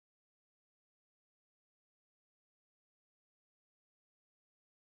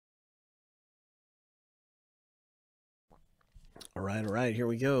All right. Here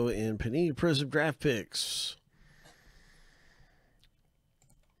we go in Panini Prizm Draft Picks.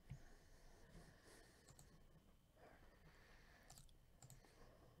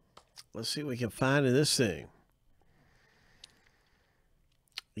 Let's see what we can find in this thing.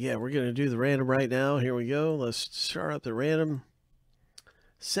 Yeah, we're going to do the random right now. Here we go. Let's start up the random.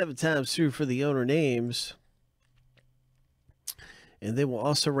 7 times through for the owner names. And then we'll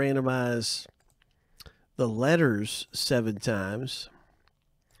also randomize the letters 7 times.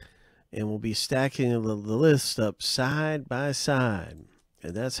 And we'll be stacking the list up side by side.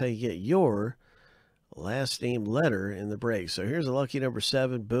 And that's how you get your last name letter in the break. So here's a lucky number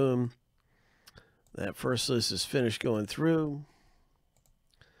 7. Boom. That first list is finished going through.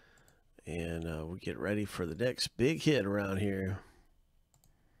 And we'll get ready for the next big hit around here.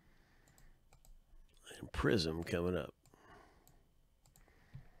 And Prizm coming up.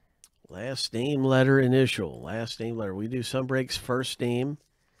 Last name, letter, initial. Last name, letter. We do some breaks first name.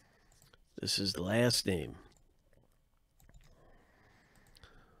 This is the last name.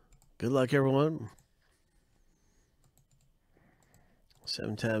 Good luck, everyone.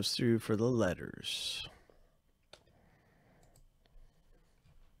 7 times through for the letters.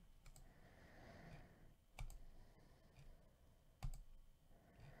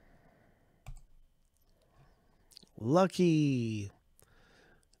 Lucky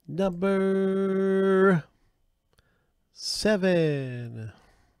number 7.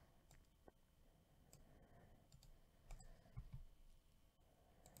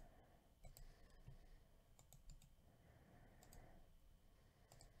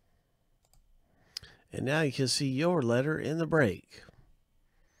 And now you can see your letter in the break.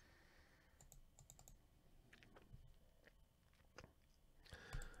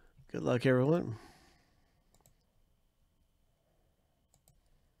 Good luck, everyone.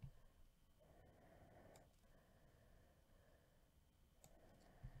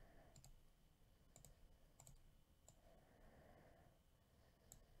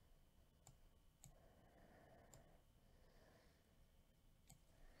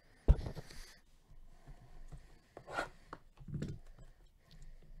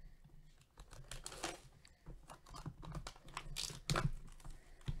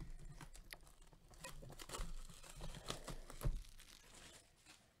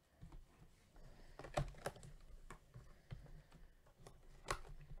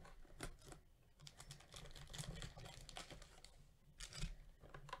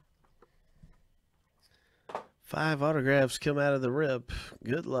 Five autographs come out of the rip.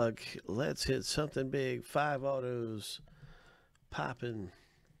 Good luck. Let's hit something big. 5 autos popping.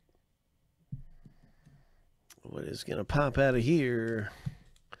 What is going to pop out of here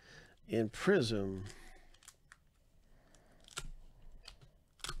in Prizm?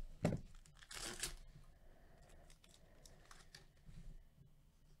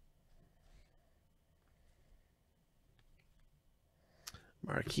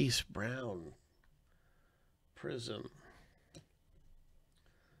 Marquise Brown. Prizm.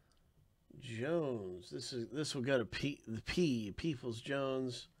 Jones. This will go to Peoples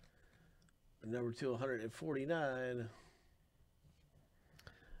Jones. Number 249.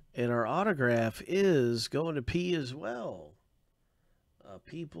 And our autograph is going to P as well.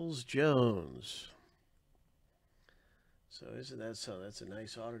 Peoples Jones. So isn't that so? That's a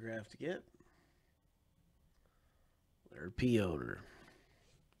nice autograph to get. Their P owner.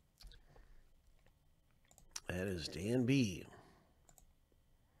 That is Dan B.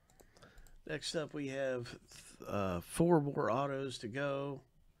 Next up, we have 4 more autos to go.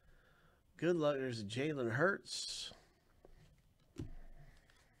 Good luck. There's Jalen Hurts.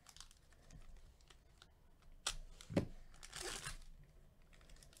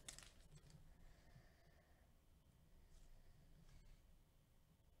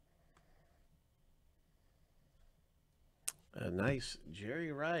 A nice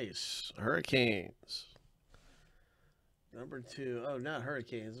Jerry Rice. Hurricanes. Number 2, oh, not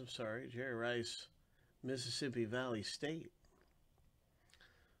Hurricanes, I'm sorry. Jerry Rice, Mississippi Valley State.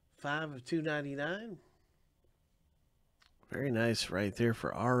 5 of 299. Very nice right there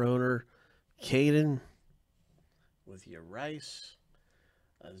for our owner, Caden, with your Rice.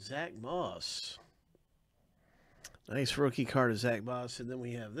 Zach Moss. Nice rookie card of Zach Moss. And then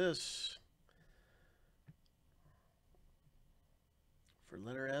we have this for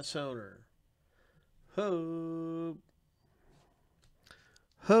letter S owner. Hope.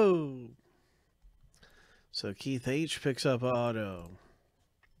 Ho! So Keith H picks up auto.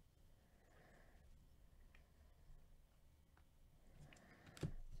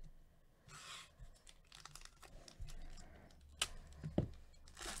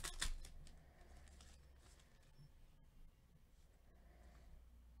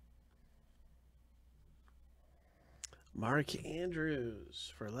 Mark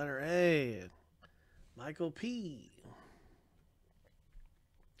Andrews for letter A. Michael P.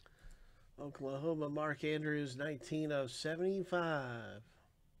 Oklahoma, Mark Andrews, 19/75.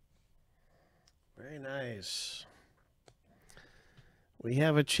 Very nice. We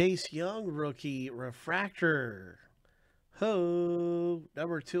have a Chase Young rookie refractor. Ho,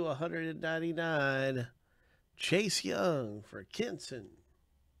 number 299. Chase Young for Kenson.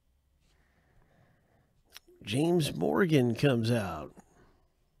 James Morgan comes out.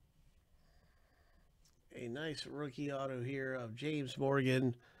 A nice rookie auto here of James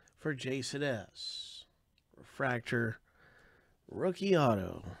Morgan for Jason S. Refractor rookie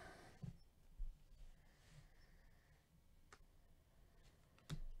auto.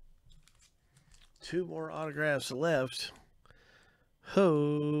 Two more autographs left.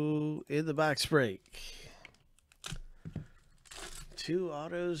 Ho, in the box break. Two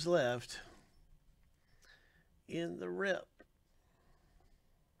autos left in the rip.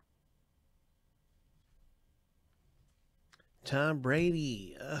 Tom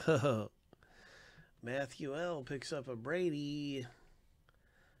Brady. Oh. Matthew L. picks up a Brady.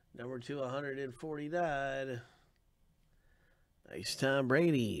 Number 249. Nice Tom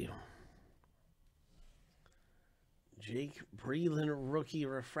Brady. Jake Breeland rookie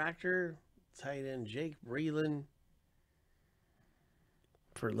refractor. Tight end Jake Breeland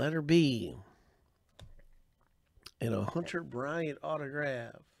for letter B. And a Hunter Bryant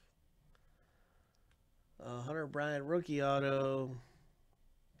autograph. A Hunter Bryant rookie auto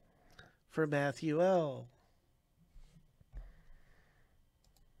for Matthew L.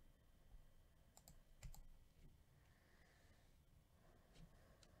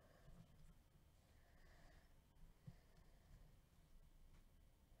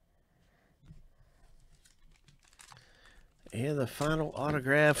 And the final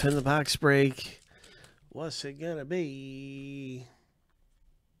autograph in the box break. What's it going to be?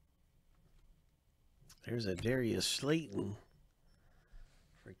 There's a Darius Slayton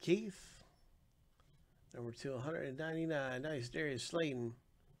for Keith. Number 299. Nice Darius Slayton.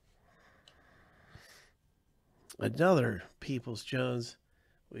 Another Peoples-Jones.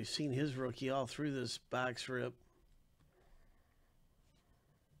 We've seen his rookie all through this box rip.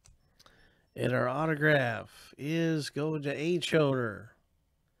 And our autograph is going to H owner.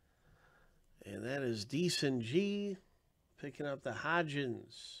 And that is Deason G. Picking up the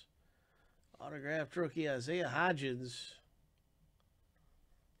Hodgins. Autographed rookie Isaiah Hodgins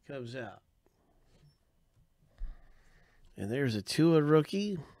comes out. And there's a Tua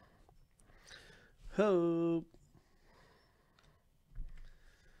rookie. Hope.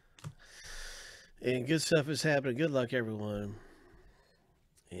 And good stuff is happening. Good luck, everyone.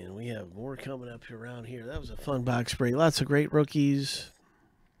 And we have more coming up around here. That was a fun box break. Lots of great rookies.